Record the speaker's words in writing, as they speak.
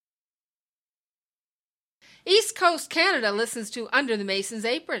East Coast Canada listens to Under the Mason's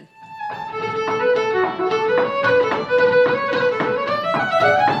Apron.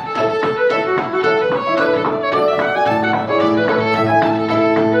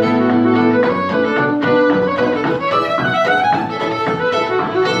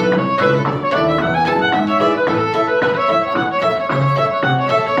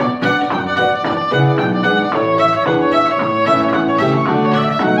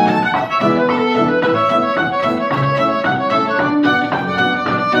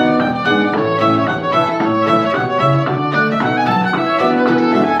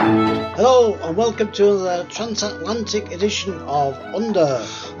 Welcome to the transatlantic edition of Under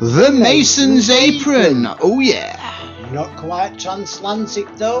the Mason's Apron. Oh yeah. Not quite transatlantic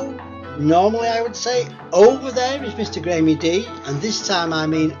though. Normally I would say over there is Mr. Grahamie D, and this time I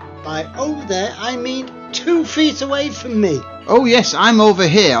mean by over there I mean 2 feet away from me. Oh yes, I'm over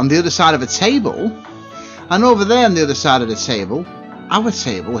here on the other side of a table, and over there on the other side of the table, our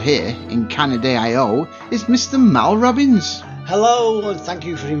table here in Canada.io, is Mr. Mal Robbins. Hello, and thank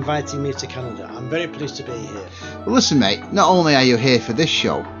you for inviting me to Canada. I'm very pleased to be here. Well, listen, mate, not only are you here for this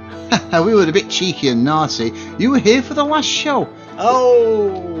show, we were a bit cheeky and naughty, you were here for the last show.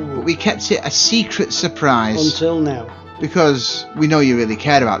 Oh! But we kept it a secret surprise. Until now. Because we know you really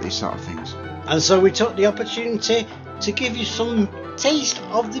care about these sort of things. And so we took the opportunity to give you some taste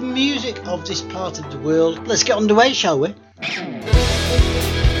of the music of this part of the world. Let's get underway, shall we?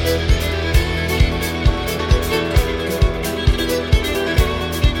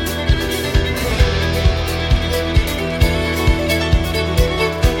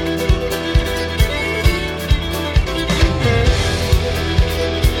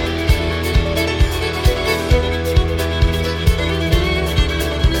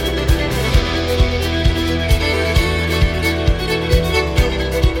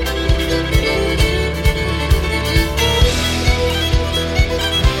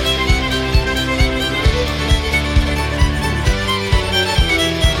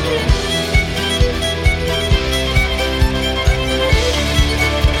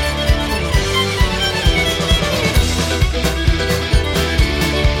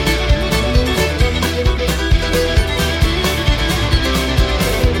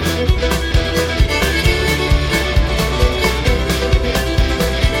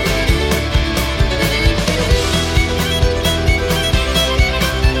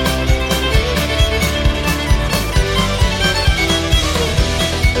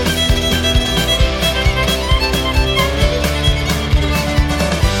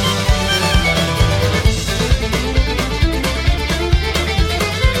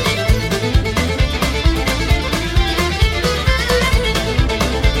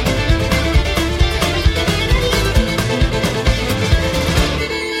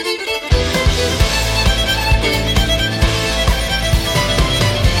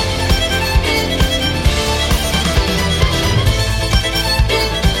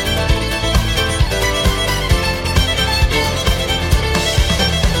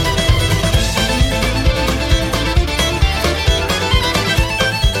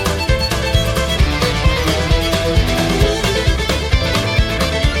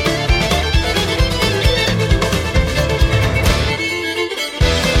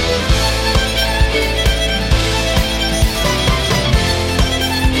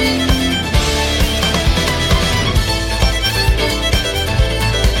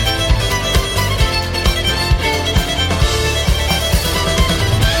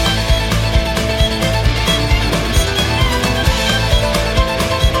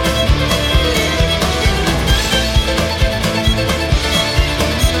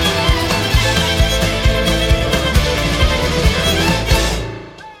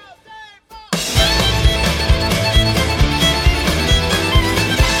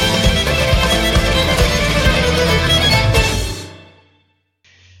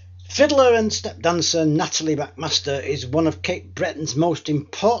 Fiddler and step dancer Natalie MacMaster is one of Cape Breton's most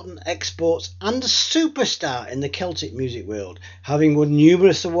important exports and a superstar in the Celtic music world, having won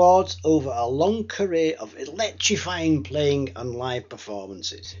numerous awards over a long career of electrifying playing and live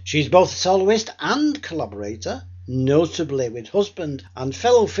performances. She's both a soloist and collaborator, notably with husband and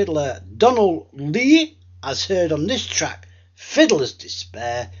fellow fiddler Donald Lee, as heard on this track, Fiddler's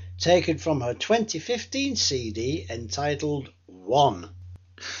Despair, taken from her 2015 CD entitled One.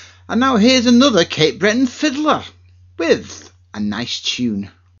 And now here's another Cape Breton fiddler with a nice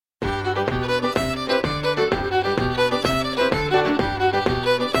tune.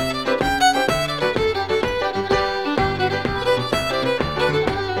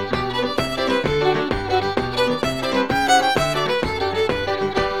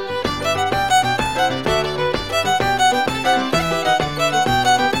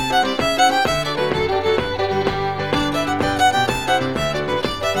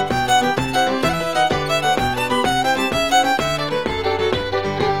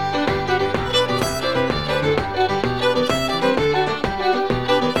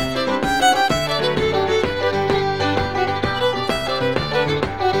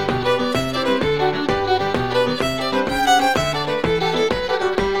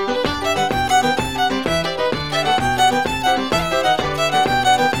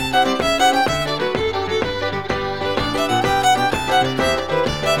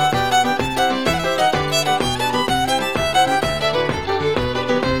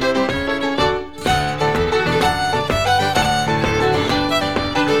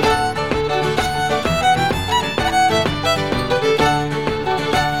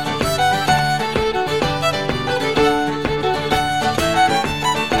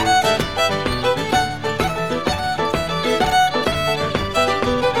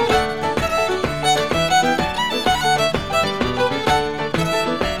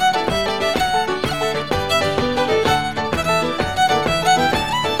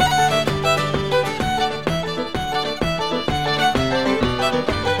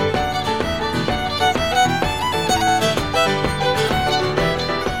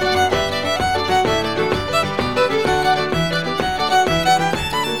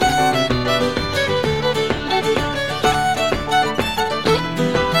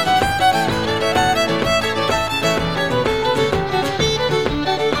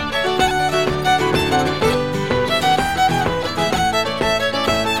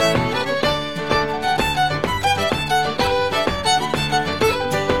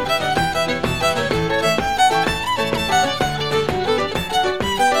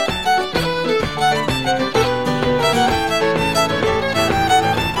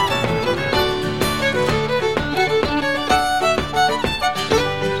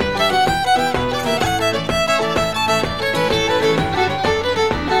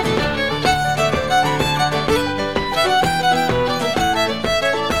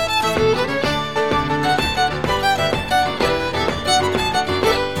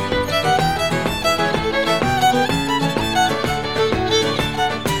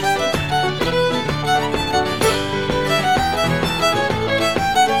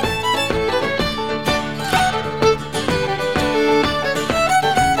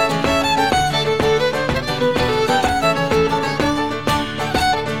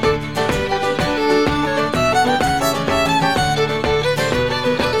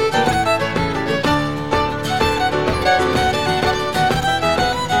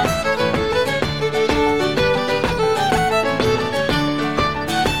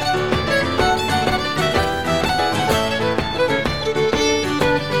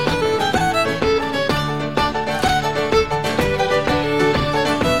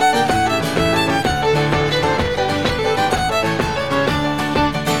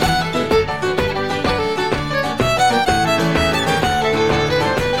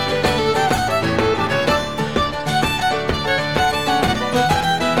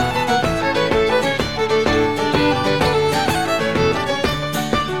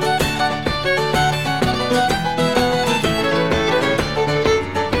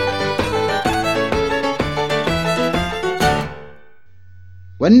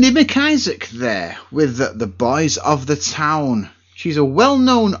 Wendy McIsaac there with the Boys of the Town. She's a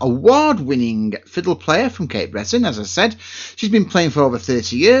well-known, award-winning fiddle player from Cape Breton, as I said. She's been playing for over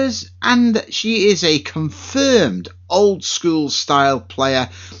 30 years, and she is a confirmed old-school style player,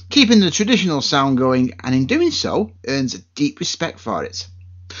 keeping the traditional sound going, and in doing so, earns deep respect for it.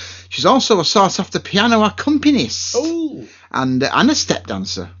 She's also a sought-after piano accompanist and a step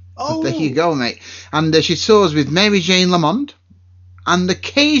dancer. Oh. There you go, mate. And she tours with Mary Jane Lamond and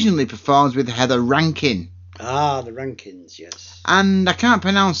occasionally performs with Heather Rankin. Ah, the Rankins, yes. And I can't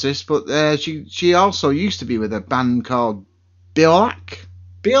pronounce this, but she also used to be with a band called Biolak.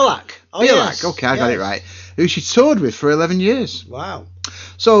 Biolak. Oh, Biolak, yes. Okay, I got it right. Who she toured with for 11 years. Wow.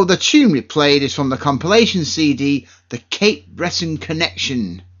 So the tune we played is from the compilation CD, The Cape Breton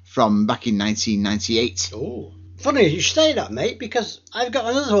Connection, from back in 1998. Oh, funny you say that, mate, because I've got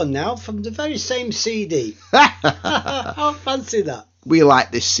another one now from the very same CD. I fancy that. We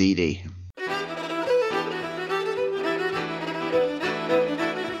like this CD.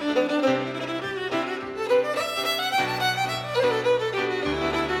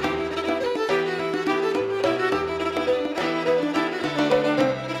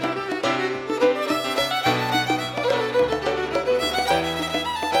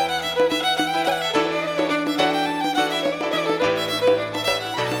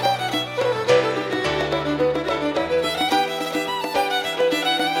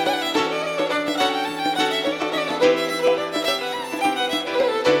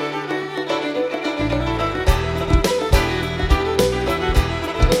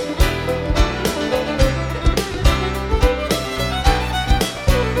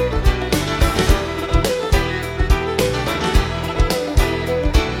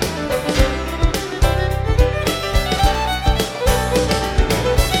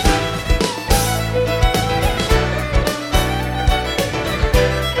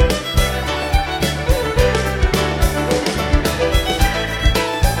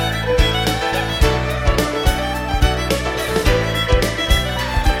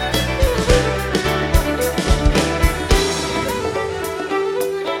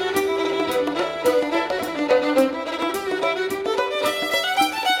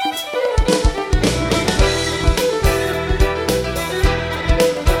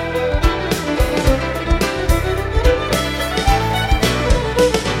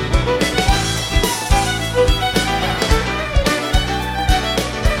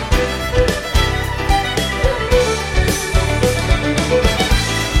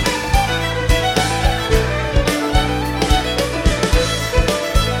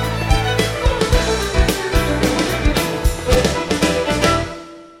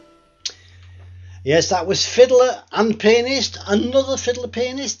 Yes, that was fiddler and pianist. Another fiddler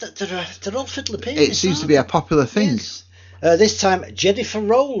pianist. They're all fiddler pianists. It seems to be a popular thing. Yes. This time, Jennifer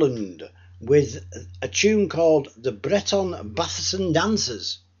Rowland with a tune called The Breton Batherson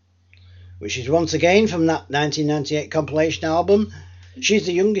Dancers, which is once again from that 1998 compilation album. She's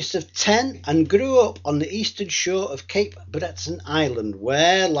the youngest of 10 and grew up on the eastern shore of Cape Breton Island,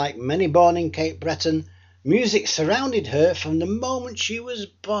 where, like many born in Cape Breton, music surrounded her from the moment she was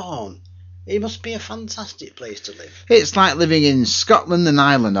born. It must be a fantastic place to live. It's like living in Scotland and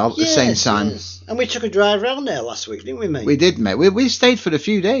Ireland all at the same time. Yes. And we took a drive around there last week, didn't we, mate? We did, mate. We stayed for a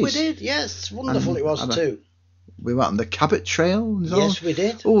few days. We did, yes. Wonderful it was too. We went on the Cabot Trail. Yes, we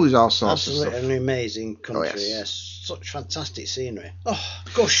did. Oh, there's all sorts of stuff. Absolutely an amazing country, yes. Such fantastic scenery. Oh,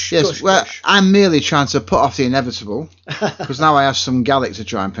 gosh, yes, gosh, well, gosh. I'm merely trying to put off the inevitable, because now I have some Gaelic to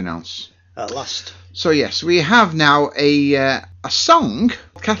try and pronounce. At last. So yes, we have now a song,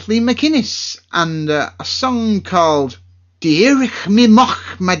 Kathleen McInnes, and a song called Dierich mi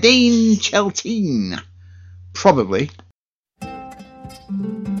moch Madain Chelteen. Probably.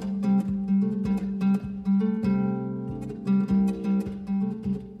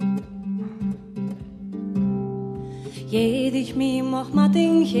 Jedig mi moch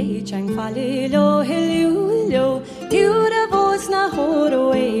Madain Chelteen falilo hello Dura vos na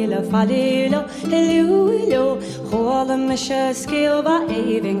horo ele falilo hello Hola misha skill va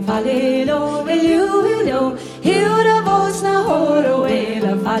eving falilo hello Dura vos na horo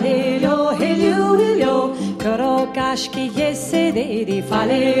ele falilo hello Karo kashki yese dedi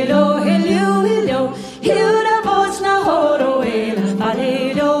falilo hello Dura vos na horo ele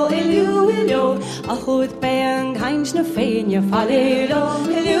falilo hello A goed bang heinz na fenje falilo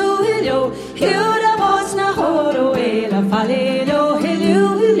hello Dura vos na horo ele falilo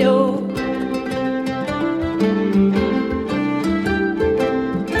hello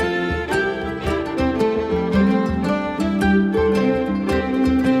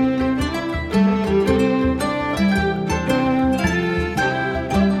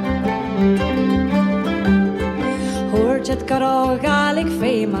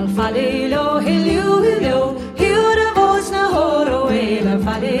falilo, hilio, hilio, hiu de vos na horo la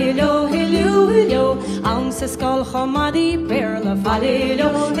falilo, hilio, hilio, am se skol chomadi per la falilo,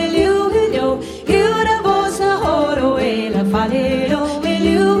 hilio, hilio, hiu de vos na horo la falilo,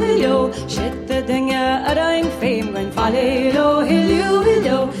 hilio, hilio, shit de dinge araing fame when falilo, hilio,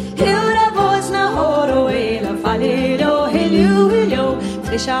 hilio, hiu de vos na horo la falilo, hilio, hilio,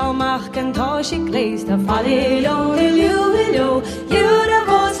 frisch au machen tosh ik lees de falilo, hilio, hilio, hiu de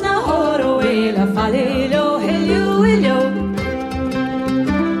vos na horo la falilo, hilio, hilio.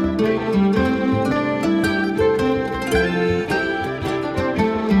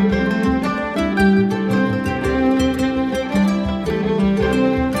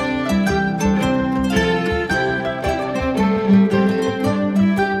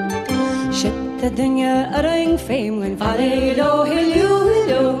 The dinge ring fame when falilo, hilio,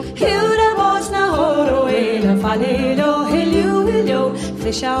 hilio, hiu de vos na horo la falilo, hilio, hilio,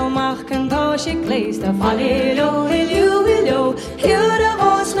 frisch au machen tosh ik lees de falilo, hilio, hilio, hiu de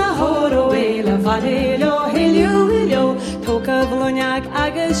vos na horo la falilo, hilio, hilio, toke vlonjak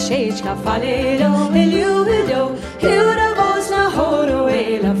agus shechka falilo, hilio, hilio, hiu de vos na horo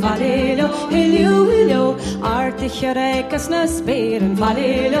la falilo, hilio, hilio, artige reikes na speren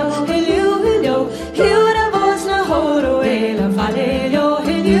falilo, hilio, hilio, hiu de vos na horo la falilo,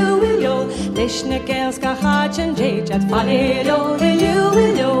 hilio, hilio, lishne kels ka hachen jechat falilo, hilio,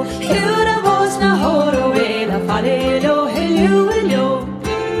 hilio, hiu de vos na horo la falilo, hilio, hilio.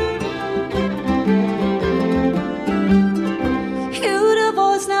 Hiu de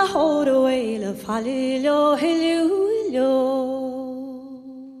vos na horo la falilo, hilio, hilio.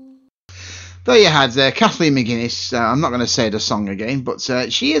 There you had Kathleen McGuinness. I'm not going to say the song again, but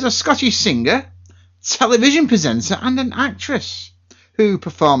she is a Scottish singer, television presenter and an actress who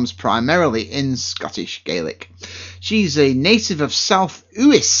performs primarily in Scottish Gaelic. She's a native of South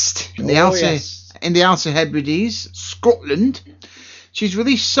Uist in the Outer Hebrides, Scotland. She's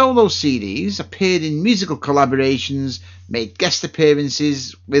released solo CDs, appeared in musical collaborations, made guest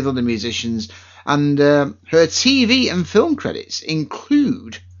appearances with other musicians, and her TV and film credits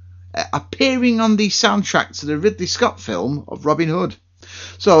include appearing on the soundtrack to the Ridley Scott film of Robin Hood.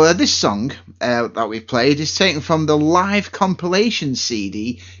 So this song that we played is taken from the live compilation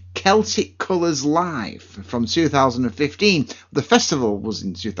CD Celtic Colours Live from 2015. The festival was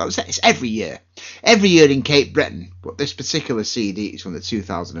in 2000. It's every year in Cape Breton, but this particular CD is from the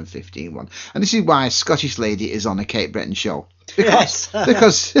 2015 one. And this is why a Scottish lady is on a Cape Breton show.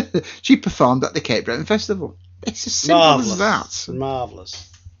 Because she performed at the Cape Breton Festival. It's as simple as that. Marvellous.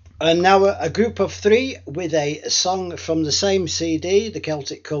 And now a group of three with a song from the same CD, the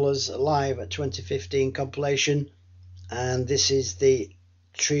Celtic Colours Live at 2015 compilation. And this is the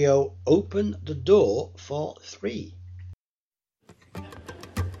trio Open the Door for Three.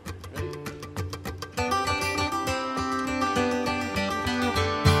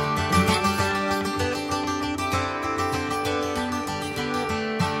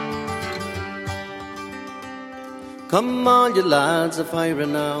 Come all you lads of high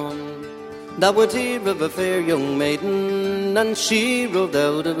renown, that would hear of a fair young maiden, and she rode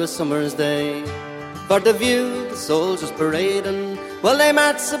out of a summer's day. For the view, the soldiers parading, well they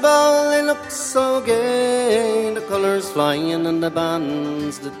marched about, they looked so gay, the colours flying and the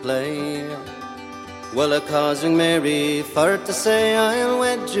bands did play. Well a causing Mary for to say, I'll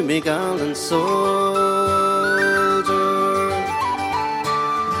wed you me gallant soldier.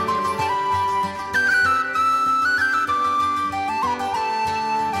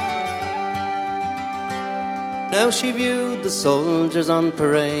 Now she viewed the soldiers on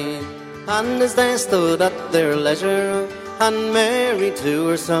parade, and as they stood at their leisure, and Mary to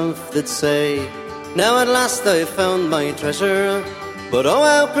herself did say, now at last I found my treasure, but oh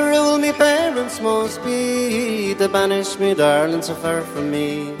how cruel me parents must be, to banish me darling so far from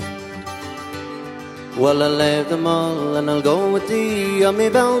me. Well I'll leave them all and I'll go with thee, on me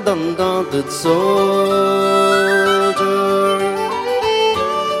bell undaunted soldier.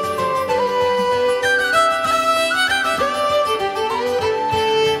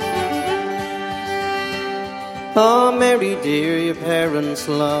 Oh, Mary dear, your parents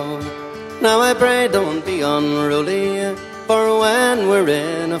love, now I pray don't be unruly, for when we're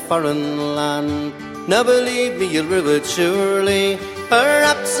in a foreign land, now believe me you'll rue it surely.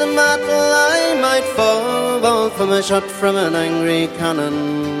 Perhaps in battle I might fall from a shot from an angry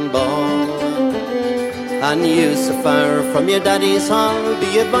cannonball, and you so far from your daddy's hall,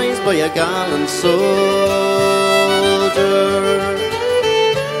 be advised by a gallant soldier.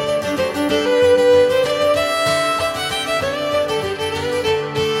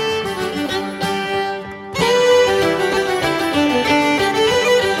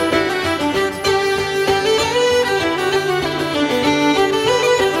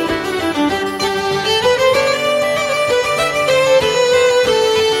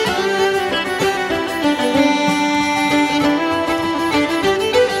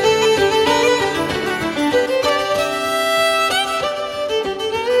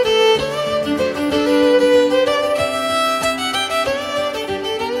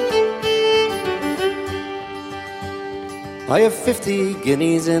 I have 50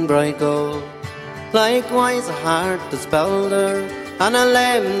 guineas in bright gold, likewise a heart that's Balder, and I'll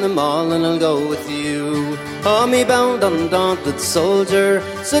lend them all and I'll go with you. Oh, me bound undaunted soldier,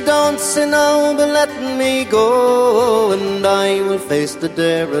 so don't say no, but let me go, and I will face the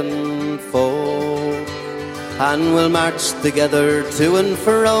daring foe, and we'll march together to and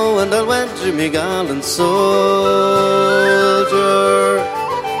fro, and I'll wed you, me gallant soldier.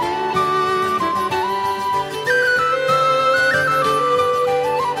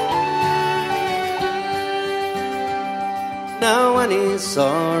 Now when he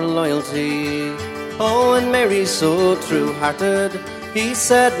saw her loyalty, oh, and Mary so true-hearted, he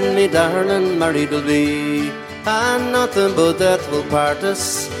said, me darling, married will be, and nothing but death will part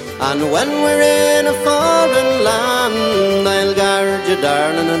us. And when we're in a foreign land, I'll guard you,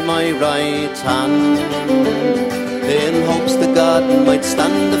 darling, at my right hand, in hopes that God might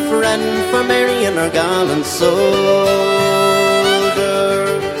stand a friend for Mary and her gallant soldier.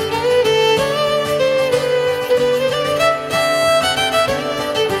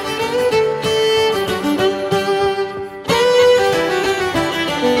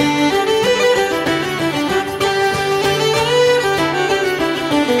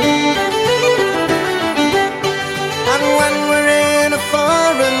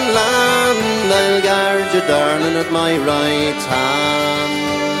 Darling, at my right hand,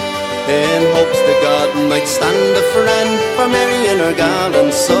 in hopes that God might stand a friend for Mary and her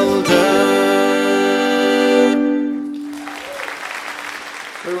gallant soldier.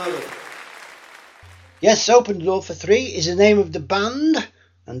 Yes, Open the Door for Three is the name of the band,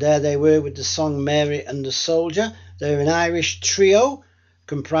 and there they were with the song Mary and the Soldier. They're an Irish trio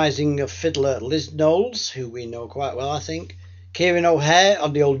comprising of fiddler Liz Knowles, who we know quite well, I think, Kieran O'Hare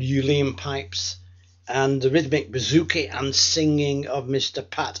on the old uilleann pipes, and the rhythmic bouzouki and singing of Mr.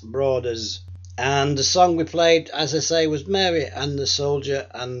 Pat Broders. And the song we played, as I say, was Mary and the Soldier,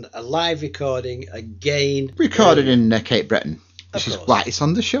 and a live recording again. Recorded in Cape Breton, which is why it's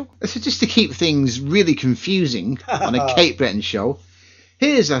on the show. So just to keep things really confusing on a Cape Breton show,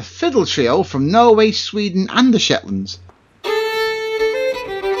 here's a fiddle trio from Norway, Sweden and the Shetlands.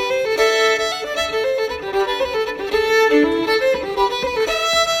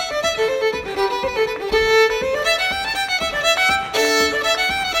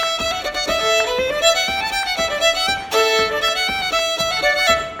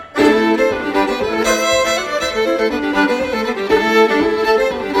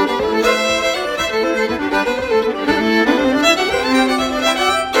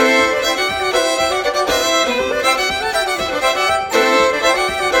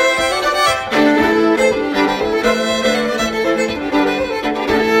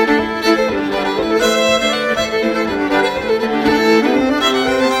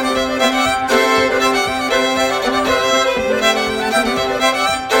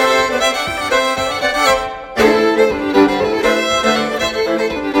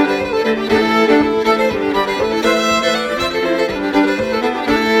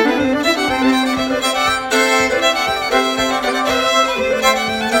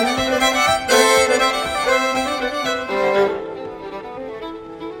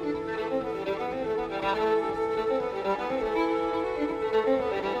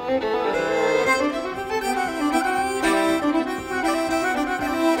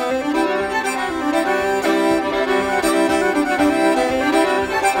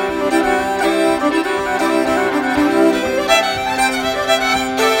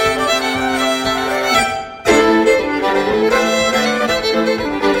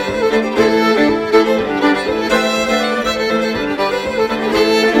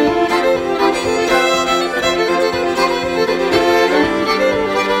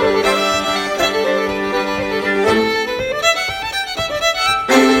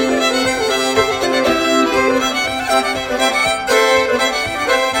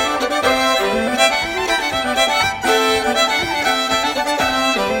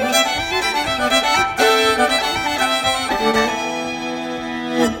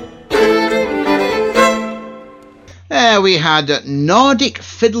 We had Nordic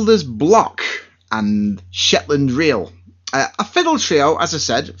Fiddlers Block and Shetland Reel. A fiddle trio, as I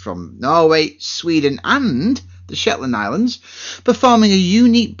said, from Norway, Sweden and the Shetland Islands, performing a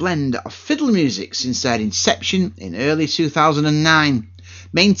unique blend of fiddle music since their inception in early 2009,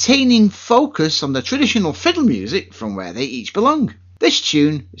 maintaining focus on the traditional fiddle music from where they each belong. This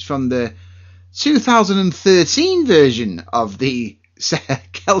tune is from the 2013 version of the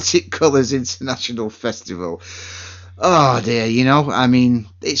Celtic Colours International Festival. Oh dear, I mean,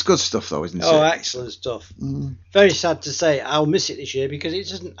 it's good stuff though, isn't it? Oh, excellent stuff. Very sad to say, I'll miss it this year because it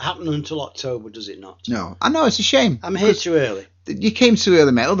doesn't happen until October, does it not? No, I know, it's a shame. I'm here too early. You came too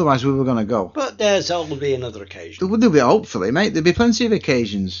early, mate, otherwise we were going to go. But there'll be another occasion. There'll be, hopefully, mate. There'll be plenty of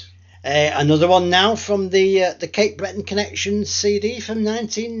occasions. Another one now from the Cape Breton Connection CD from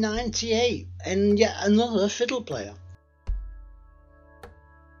 1998, and yet another fiddle player.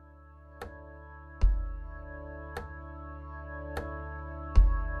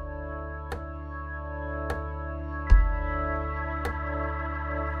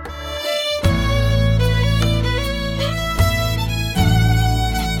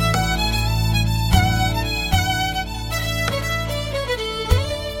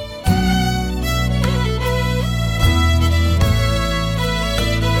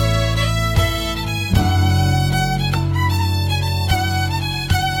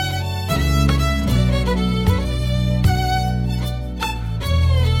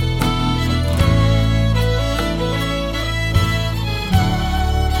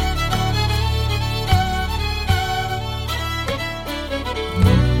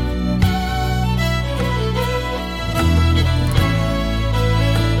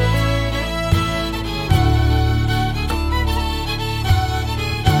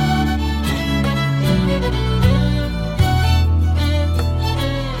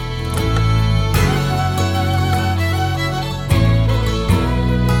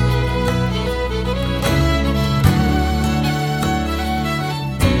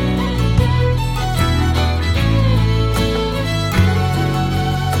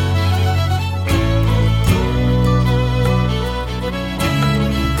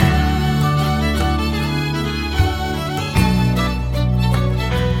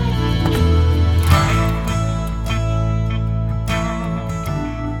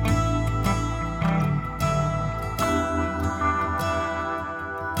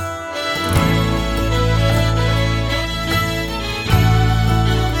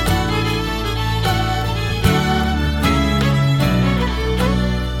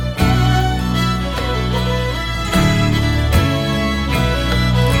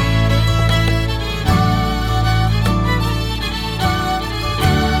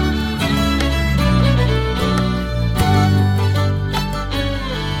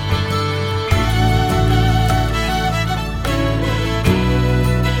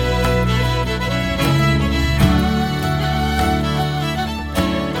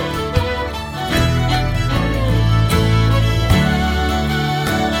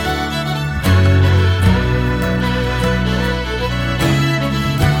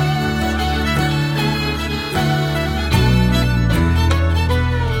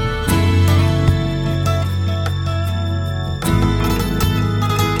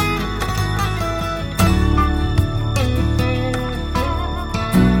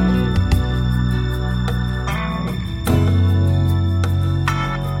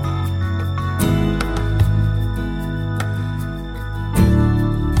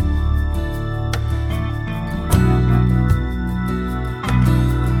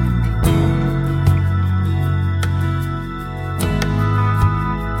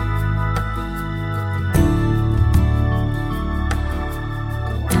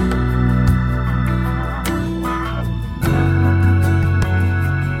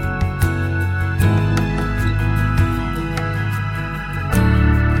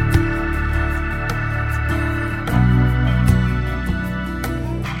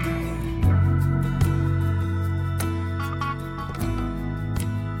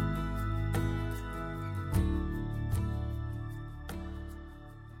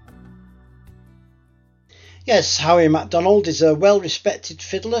 Yes, Howie MacDonald is a well-respected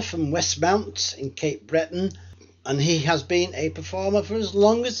fiddler from Westmount in Cape Breton, and he has been a performer for as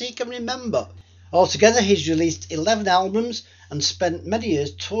long as he can remember. Altogether, he's released 11 albums and spent many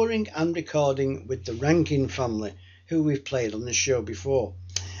years touring and recording with the Rankin family, who we've played on the show before.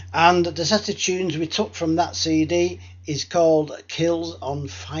 And the set of tunes we took from that CD is called Kills on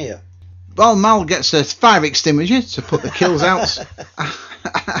Fire. Well, Mal gets a fire extinguisher to put the kills out.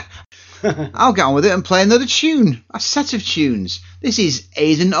 I'll get on with it and play another tune, a set of tunes. This is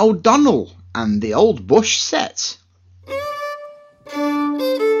Aidan O'Donnell and the Old Bush Set.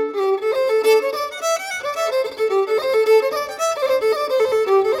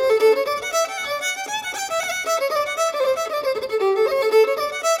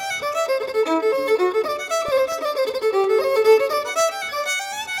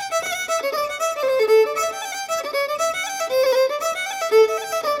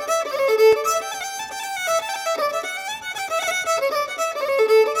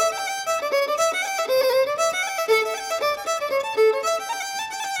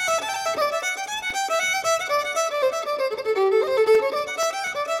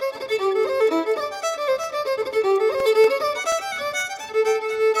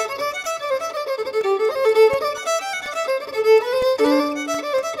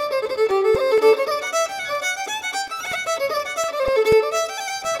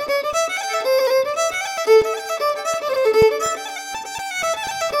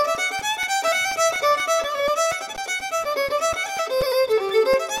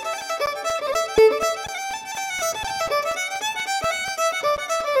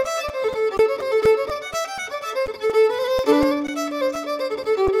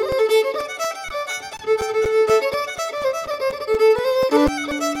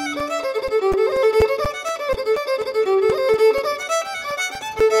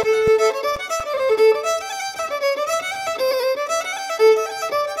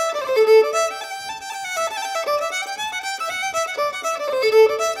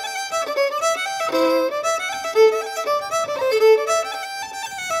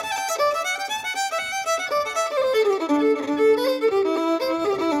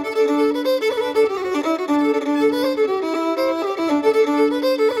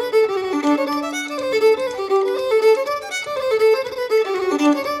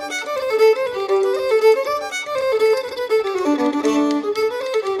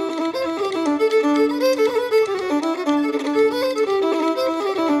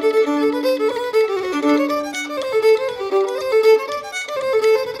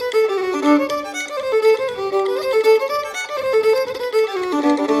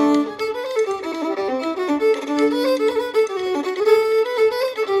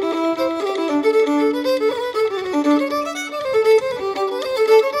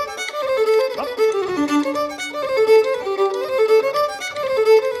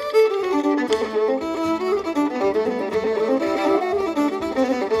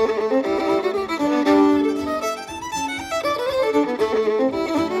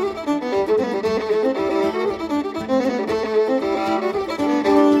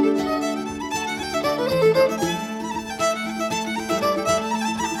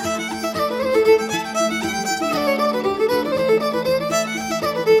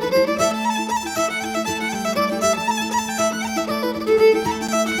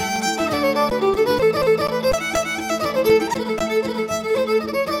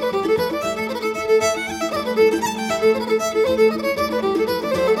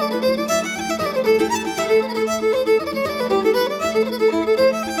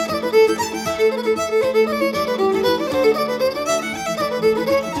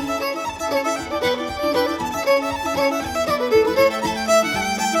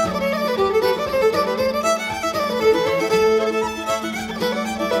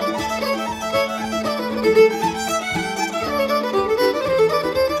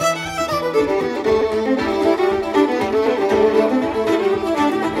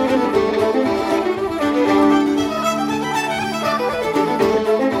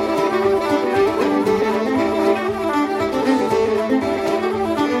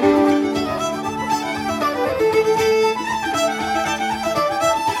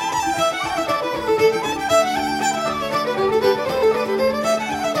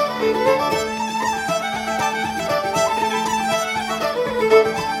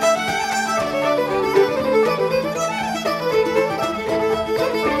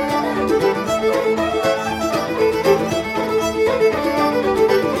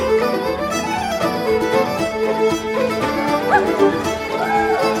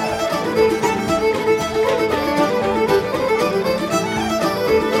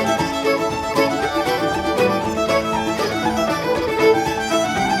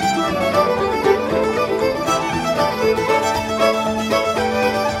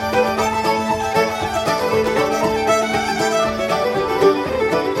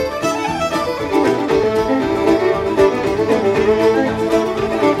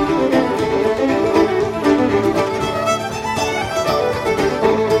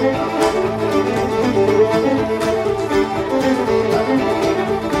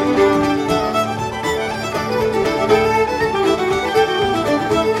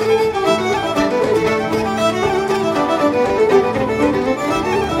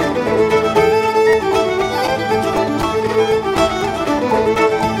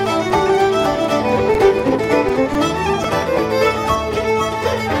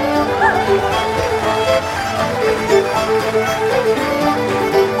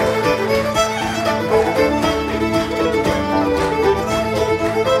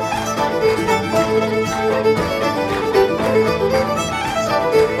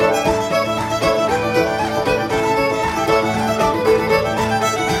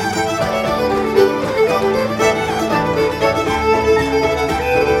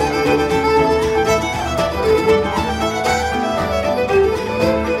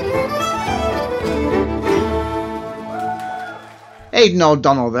 Aidan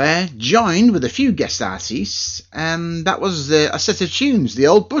O'Donnell there, joined with a few guest artists, and that was a set of tunes, the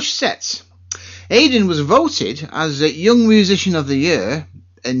Old Bush Set. Aidan was voted as Young Musician of the Year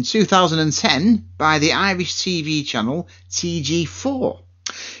in 2010 by the Irish TV channel TG4.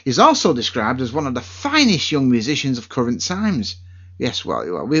 He's also described as one of the finest young musicians of current times. Yes,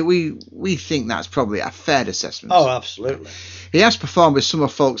 well, we think that's probably a fair assessment. Oh, absolutely. He has performed with some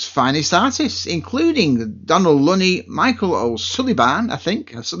of folk's finest artists, including Donald Lunny, Michael O'Sullivan, I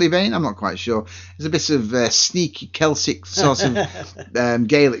think. Sullivan, I'm not quite sure. There's a bit of sneaky Celtic sort of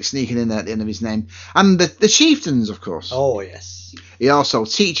Gaelic sneaking in there at the end of his name. And the Chieftains, of course. Oh, yes. He also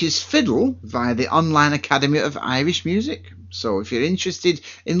teaches fiddle via the Online Academy of Irish Music. So if you're interested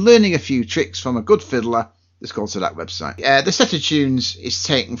in learning a few tricks from a good fiddler, let's go to that website. The set of tunes is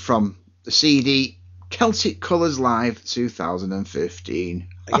taken from the CD Celtic Colours Live 2015.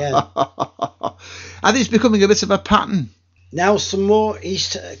 Again. And it's becoming a bit of a pattern. Now some more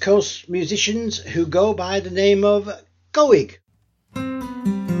East Coast musicians who go by the name of Goig.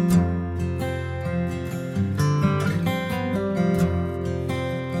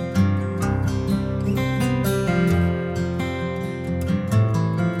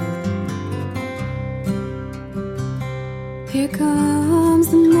 Here comes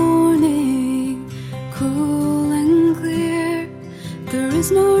the morning, cool and clear. There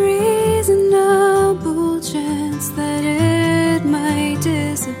is no reasonable chance that it might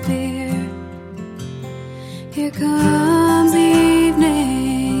disappear. Here comes the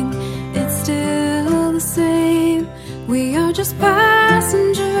evening, it's still the same. We are just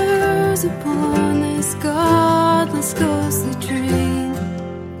passengers upon this godless ghostly train.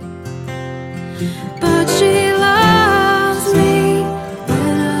 But she loves me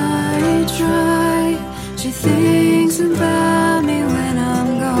when I try. She thinks about me when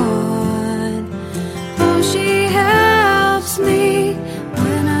I'm gone. Oh, she helps me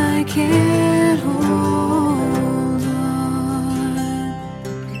when I can't hold on.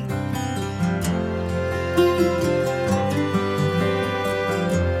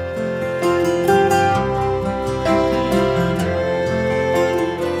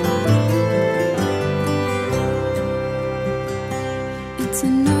 It's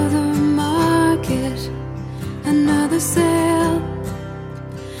another market, another sale,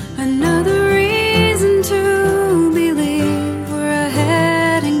 another reason to believe we're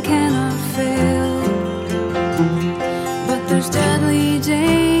ahead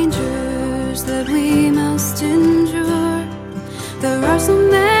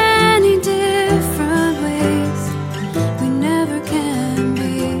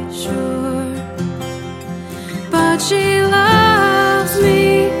she loves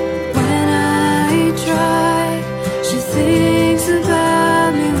me when I try. She thinks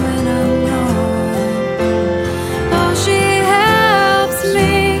about me when I'm gone. Oh, she helps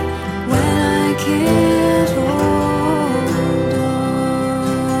me when I can't hold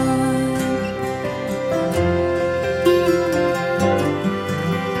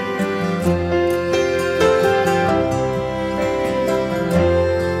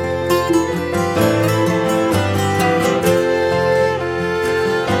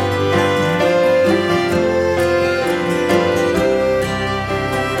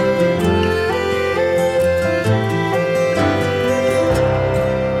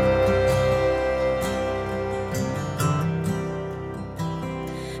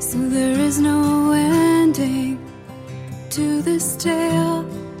So there is no ending to this tale.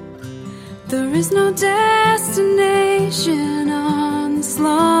 There is no destination on this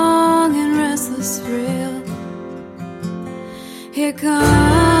long and restless trail. Here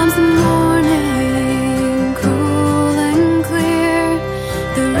comes the morning, cool and clear.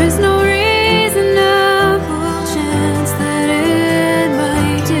 There is no reasonable chance that it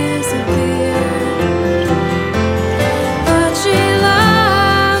might disappear. But she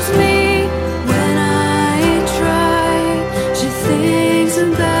loves me when I try. She thinks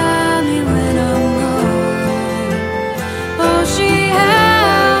about me when I'm gone. Oh, she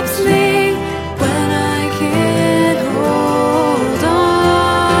helps me when I can't hold on.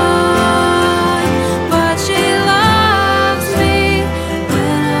 But she loves me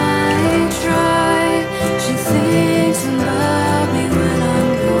when I try. She thinks about me when I'm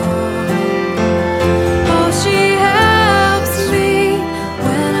gone. Oh, she helps me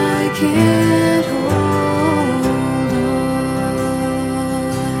when I can't hold on.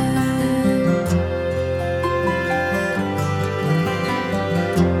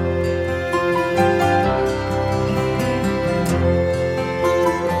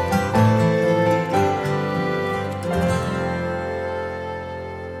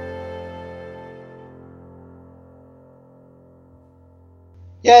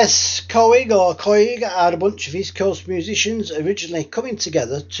 Yes, Coig or Coig are a bunch of East Coast musicians originally coming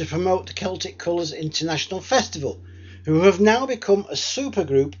together to promote the Celtic Colours International Festival, who have now become a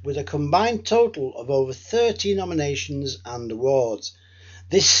supergroup with a combined total of over 30 nominations and awards.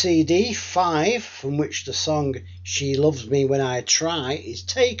 This CD, 5, from which the song She Loves Me When I Try is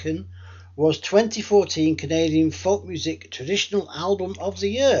taken, was 2014 Canadian Folk Music Traditional Album of the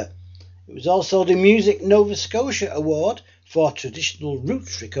Year. It was also the Music Nova Scotia Award for Traditional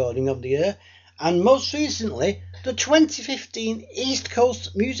Roots Recording of the Year, and most recently the 2015 East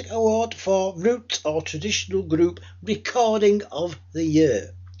Coast Music Award for Roots or Traditional Group Recording of the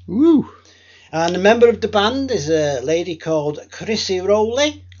Year. Woo! And a member of the band is a lady called Chrissy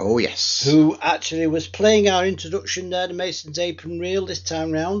Rowley, Oh, yes. who actually was playing our introduction there to Mason's Apron Reel this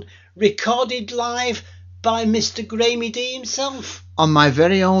time round, recorded live by Mr. Graeme D himself. On my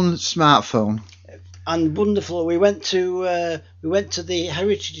very own smartphone. And wonderful. We went to the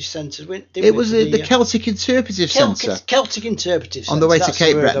Heritage Centre. It was the Celtic Interpretive Centre. Celtic Interpretive Centre. On the way to That's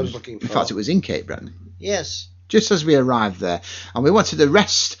Cape the word I Breton. was looking In for. fact, it was in Cape Breton. Yes. Just as we arrived there. And we wanted to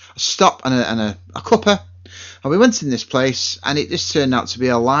rest, a stop and a cuppa. And we went in this place and it just turned out to be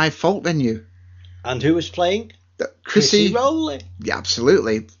a live folk venue. And who was playing? Chrissy Rowley. Yeah,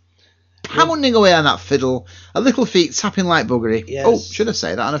 absolutely. Pounding away on that fiddle, her little feet tapping like buggery. Yes. Oh, should I say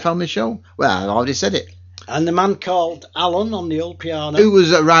that on a family show? Well, I already said it. And the man called Alan on the old piano. Who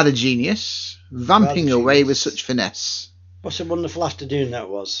was a rather genius, vamping Rather away genius. with such finesse. What a wonderful afternoon that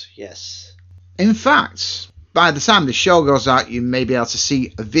was. Yes. In fact, by the time the show goes out, you may be able to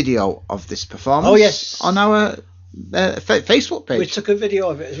see a video of this performance. Oh, yes. On our Facebook page. We took a video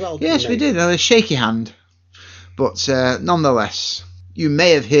of it as well. Yes, we did. A shaky hand. But nonetheless, you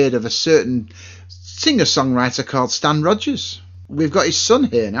may have heard of a certain singer-songwriter called Stan Rogers. We've got his son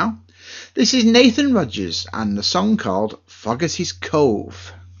here now. This is Nathan Rogers and the song called Fogarty's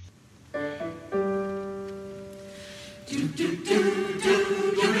Cove.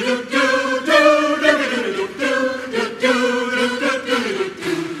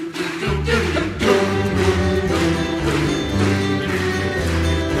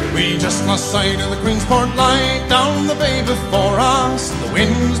 We just lost sight of the Queensport light down the bay before us. The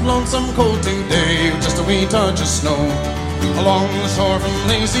wind's blown some cold today, just a wee touch of snow. Along the shore from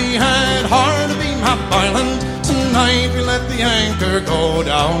Lazy Head, Hardabeam, Hap Island, tonight we let the anchor go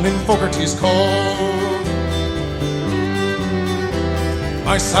down in Fogarty's Cove.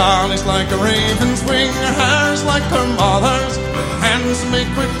 My Sally's like a raven's wing, her hair's like her mother's, with hands to make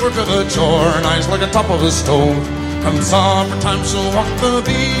quick work of a chore, and eyes like a top of a stove. Come supper time she'll walk the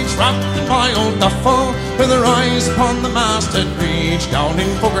beach, wrapped in my old duffel, with her eyes upon the masthead reach, down in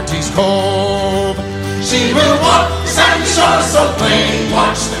Fogarty's Cove. She will walk the sandy shore so plain,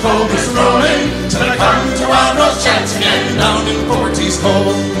 watch the cobras rolling, till I come to Wildrose chance again, down in Fogarty's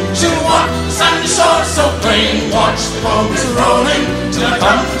Cove. She'll walk the sandy shore so plain, watch the cobras rolling, till I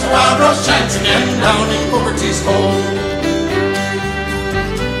come to Wildrose chance again, down in Fogarty's Cove.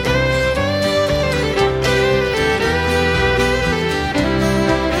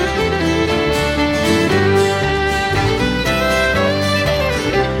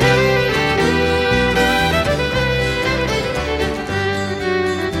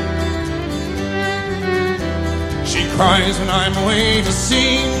 Cries when I'm away to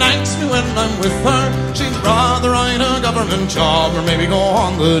sea, nights me when I'm with her. She'd rather ride a government job or maybe go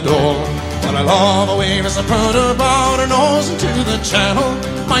on the dole. But I love a wave as I put about her nose into the channel.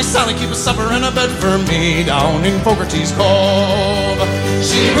 My Sally keep a supper and a bed for me down in Fogarty's Cove.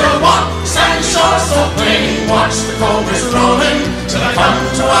 She will walk the sandy shore so plain, watch the cobras rolling, till I come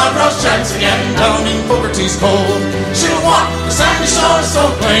to Wildrose chance again down in Fogarty's Cove. She'll walk the sandy shore so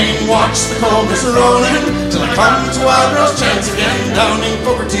plain, watch the cobras rolling, till I come to Wildrose chance again down in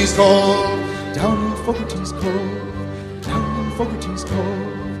Fogarty's Cove. Down in Fogarty's Cove, down in Fogarty's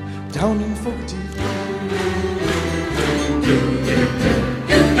Cove, down in Fogarty's Cove.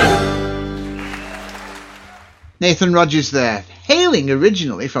 Nathan Rogers there, hailing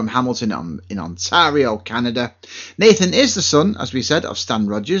originally from Hamilton in Ontario, Canada. Nathan is the son, as we said, of Stan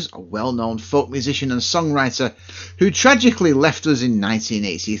Rogers, a well-known folk musician and songwriter who tragically left us in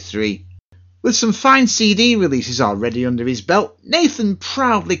 1983. With some fine CD releases already under his belt, Nathan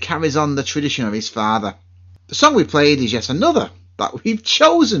proudly carries on the tradition of his father. The song we played is yet another that we've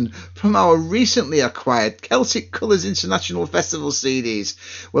chosen from our recently acquired Celtic Colours International Festival CDs.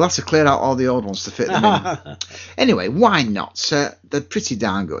 We'll have to clear out all the old ones to fit them in. Anyway, why not? They're pretty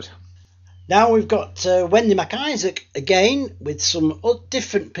darn good. Now we've got Wendy McIsaac again with some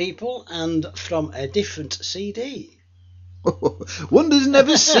different people and from a different CD. Wonders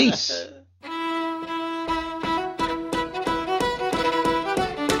never cease.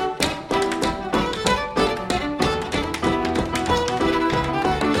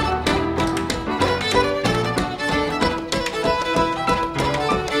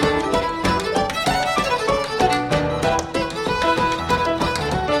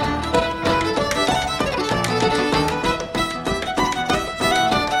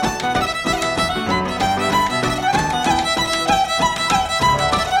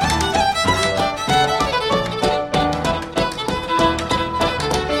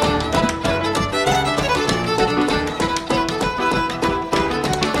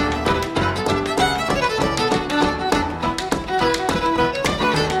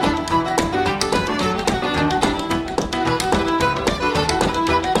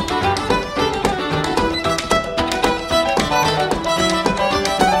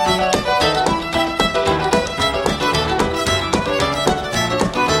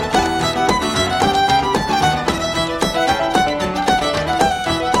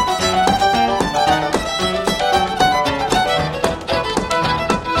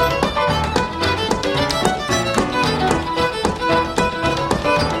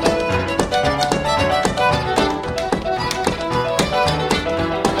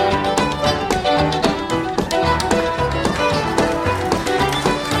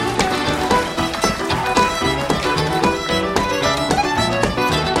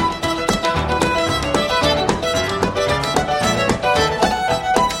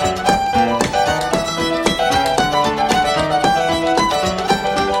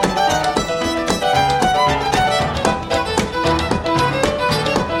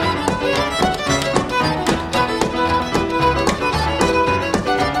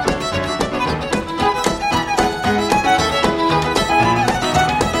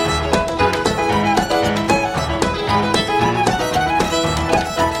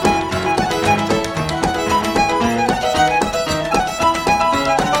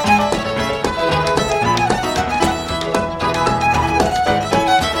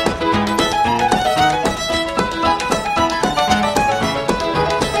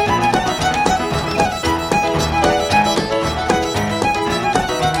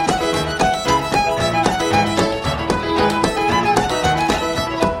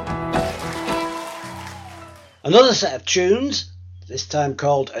 Another set of tunes, this time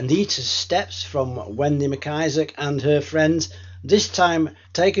called Anita's Steps from Wendy McIsaac and her friends, this time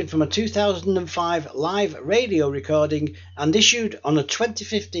taken from a 2005 live radio recording and issued on a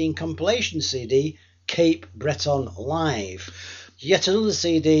 2015 compilation CD, Cape Breton Live. Yet another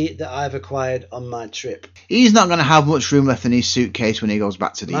CD that I've acquired on my trip. He's not going to have much room left in his suitcase when he goes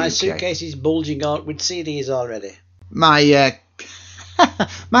back to the UK. My suitcase is bulging out with CDs already. My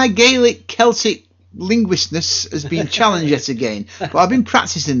my Gaelic Celtic linguistness has been challenged yet again, but I've been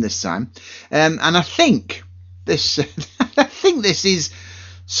practicing this time, and I think this is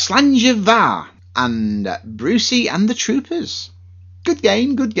Slàinte mhath and Brucey and the Troopers. Good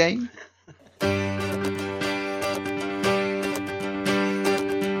game, good game.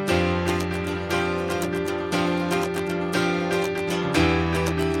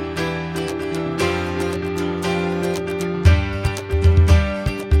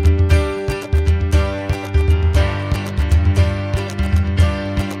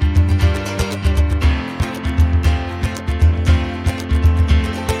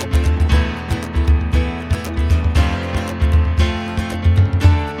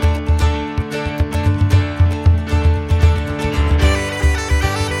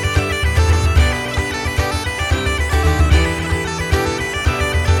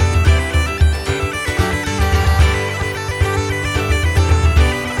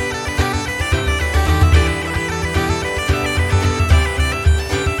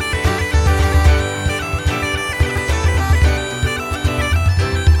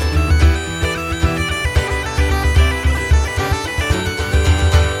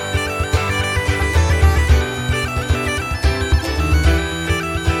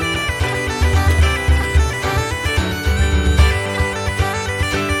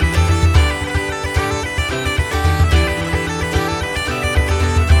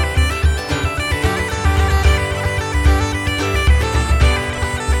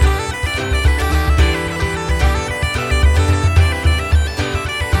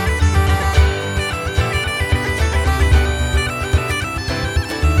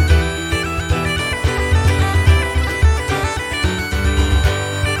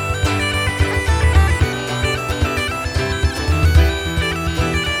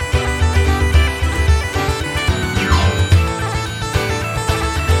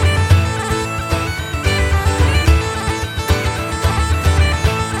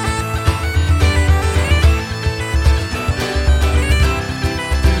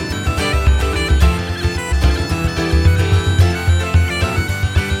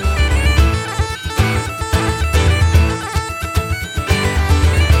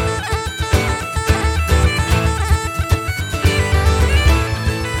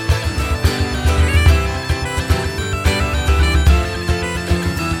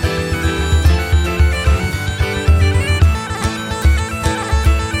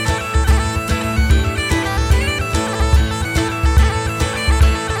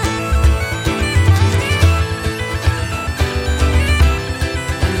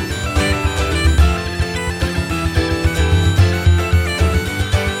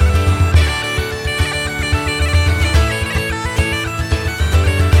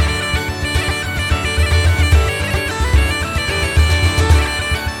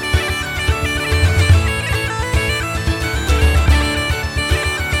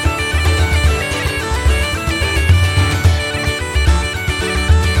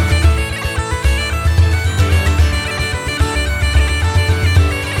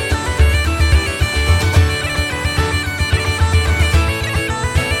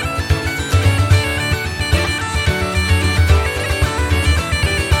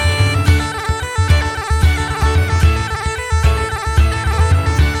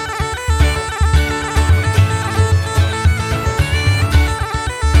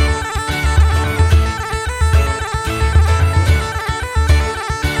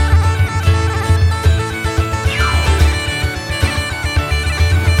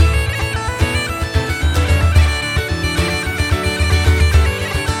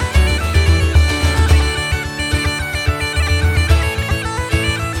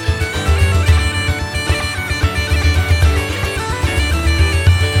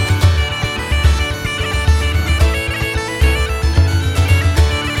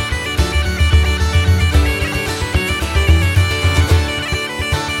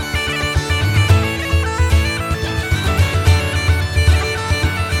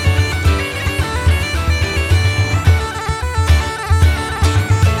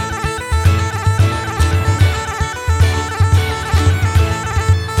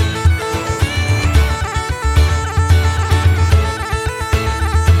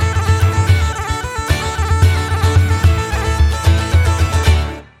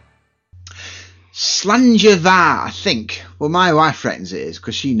 Slàinte mhath, I think. Well, my wife reckons it is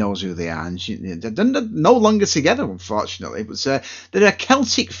because she knows who they are, and they're no longer together, unfortunately. But they're a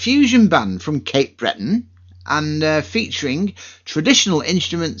Celtic fusion band from Cape Breton, and featuring traditional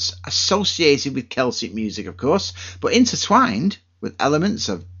instruments associated with Celtic music, of course, but intertwined with elements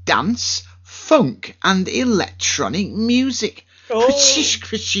of dance, funk and electronic music. Oh.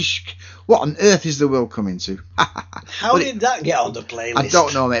 Krishk. What on earth is the world coming to? How did that get on the playlist? I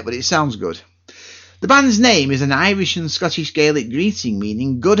don't know, mate, but it sounds good. The band's name is an Irish and Scottish Gaelic greeting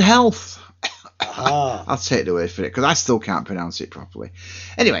meaning good health. Aha. I'll take the word for it because I still can't pronounce it properly.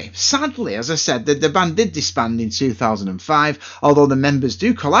 Anyway, sadly, as I said, the band did disband in 2005, although the members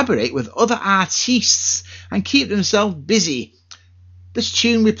do collaborate with other artists and keep themselves busy. This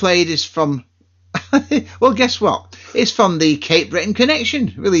tune we played is from... well, guess what? It's from the Cape Breton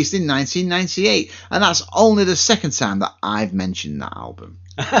Connection, released in 1998, and that's only the second time that I've mentioned that album.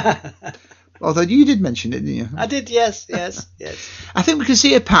 Although you did mention it, didn't you? I did, yes. I think we can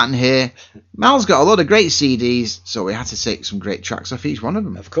see a pattern here. Mal's got a lot of great CDs, so we had to take some great tracks off each one of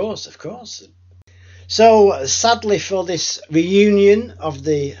them. Of course. So, sadly for this reunion of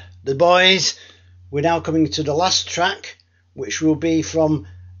the boys, we're now coming to the last track, which will be from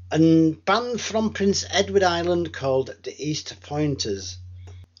a band from Prince Edward Island called the East Pointers.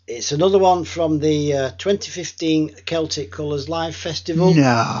 It's another one from the 2015 Celtic Colours Live Festival.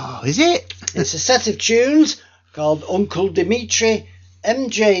 No, is it? It's a set of tunes called Uncle Dimitri,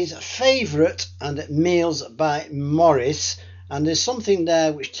 MJ's Favourite and Meals by Morris. And there's something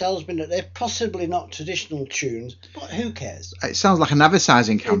there which tells me that they're possibly not traditional tunes, but who cares? It sounds like an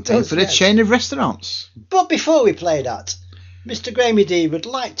advertising campaign for a chain of restaurants. But before we play that, Mr. Graeme D would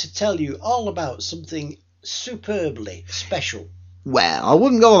like to tell you all about something superbly special. Well, I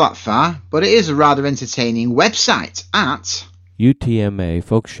wouldn't go that far, but it is a rather entertaining website at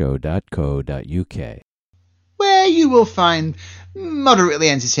utmafolkshow.co.uk, where you will find moderately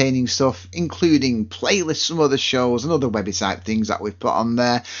entertaining stuff, including playlists from other shows and other webby-type things that we've put on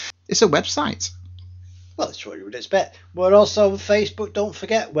there. It's a website. Well, that's what you would expect. We're also on Facebook, don't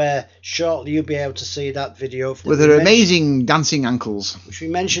forget, where shortly you'll be able to see that video. With her amazing dancing ankles. Which we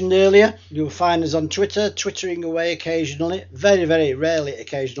mentioned earlier. You'll find us on Twitter, twittering away occasionally. Very, very rarely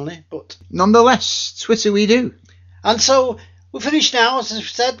occasionally, but... nonetheless, Twitter we do. And so, we're finished now, as I've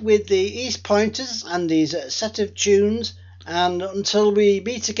said, with the East Pointers and these set of tunes. And until we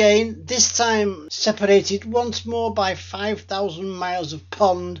meet again, this time separated once more by 5,000 miles of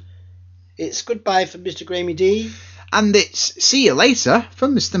pond, it's goodbye from Mr. Graeme D. And it's see you later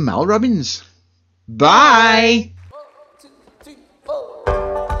from Mr. Mal Robbins. Bye!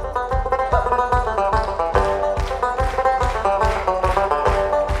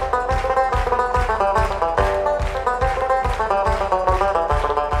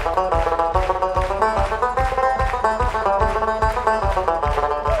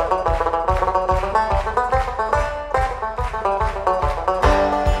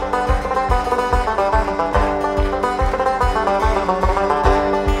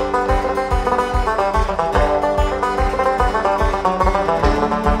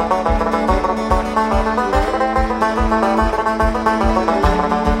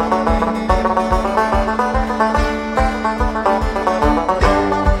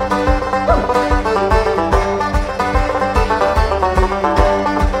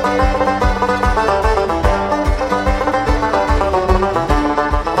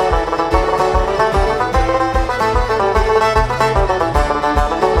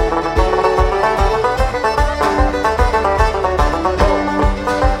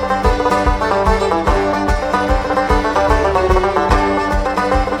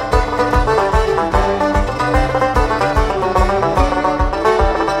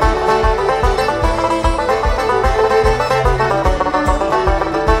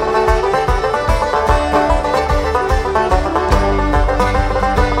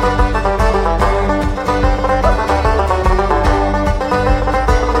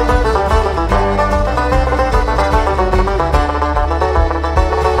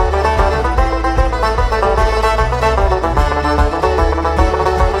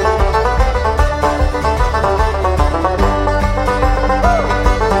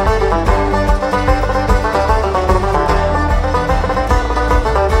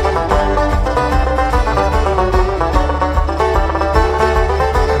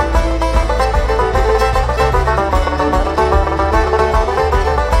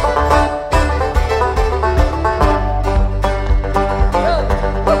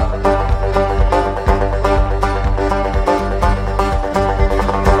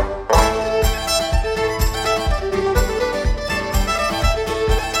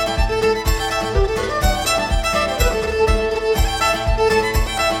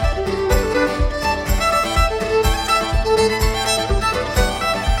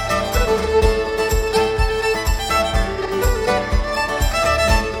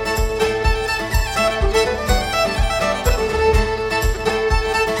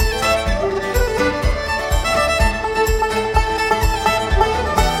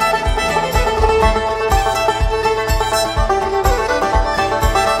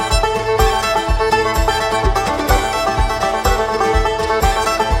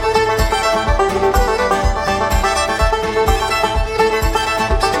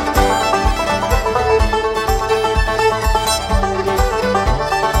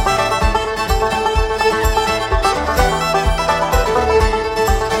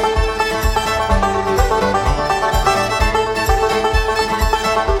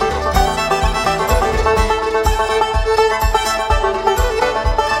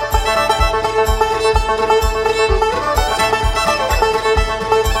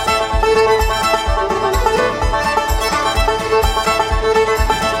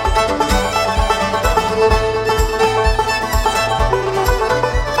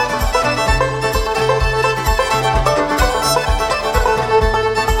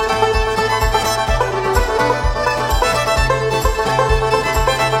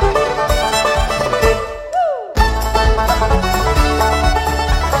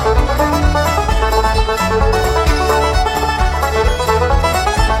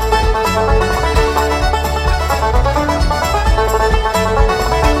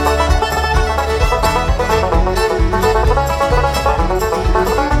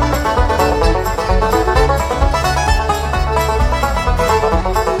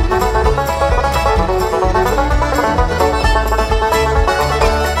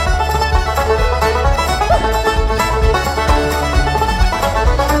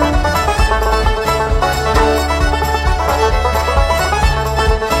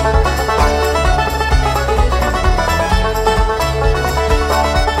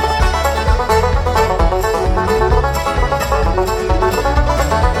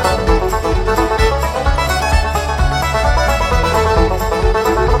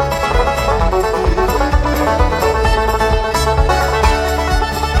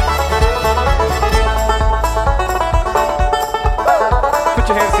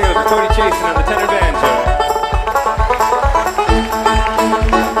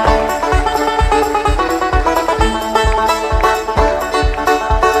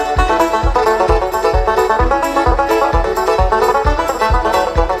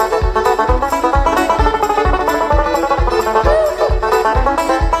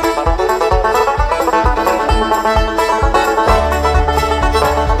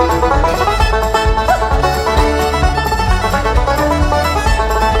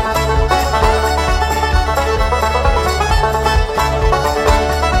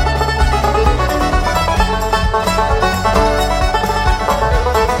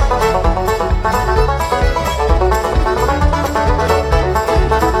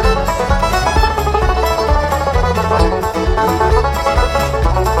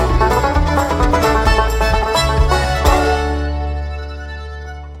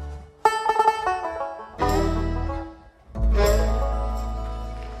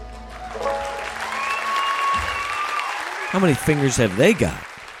 How many fingers have they got?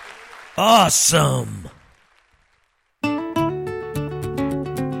 Awesome!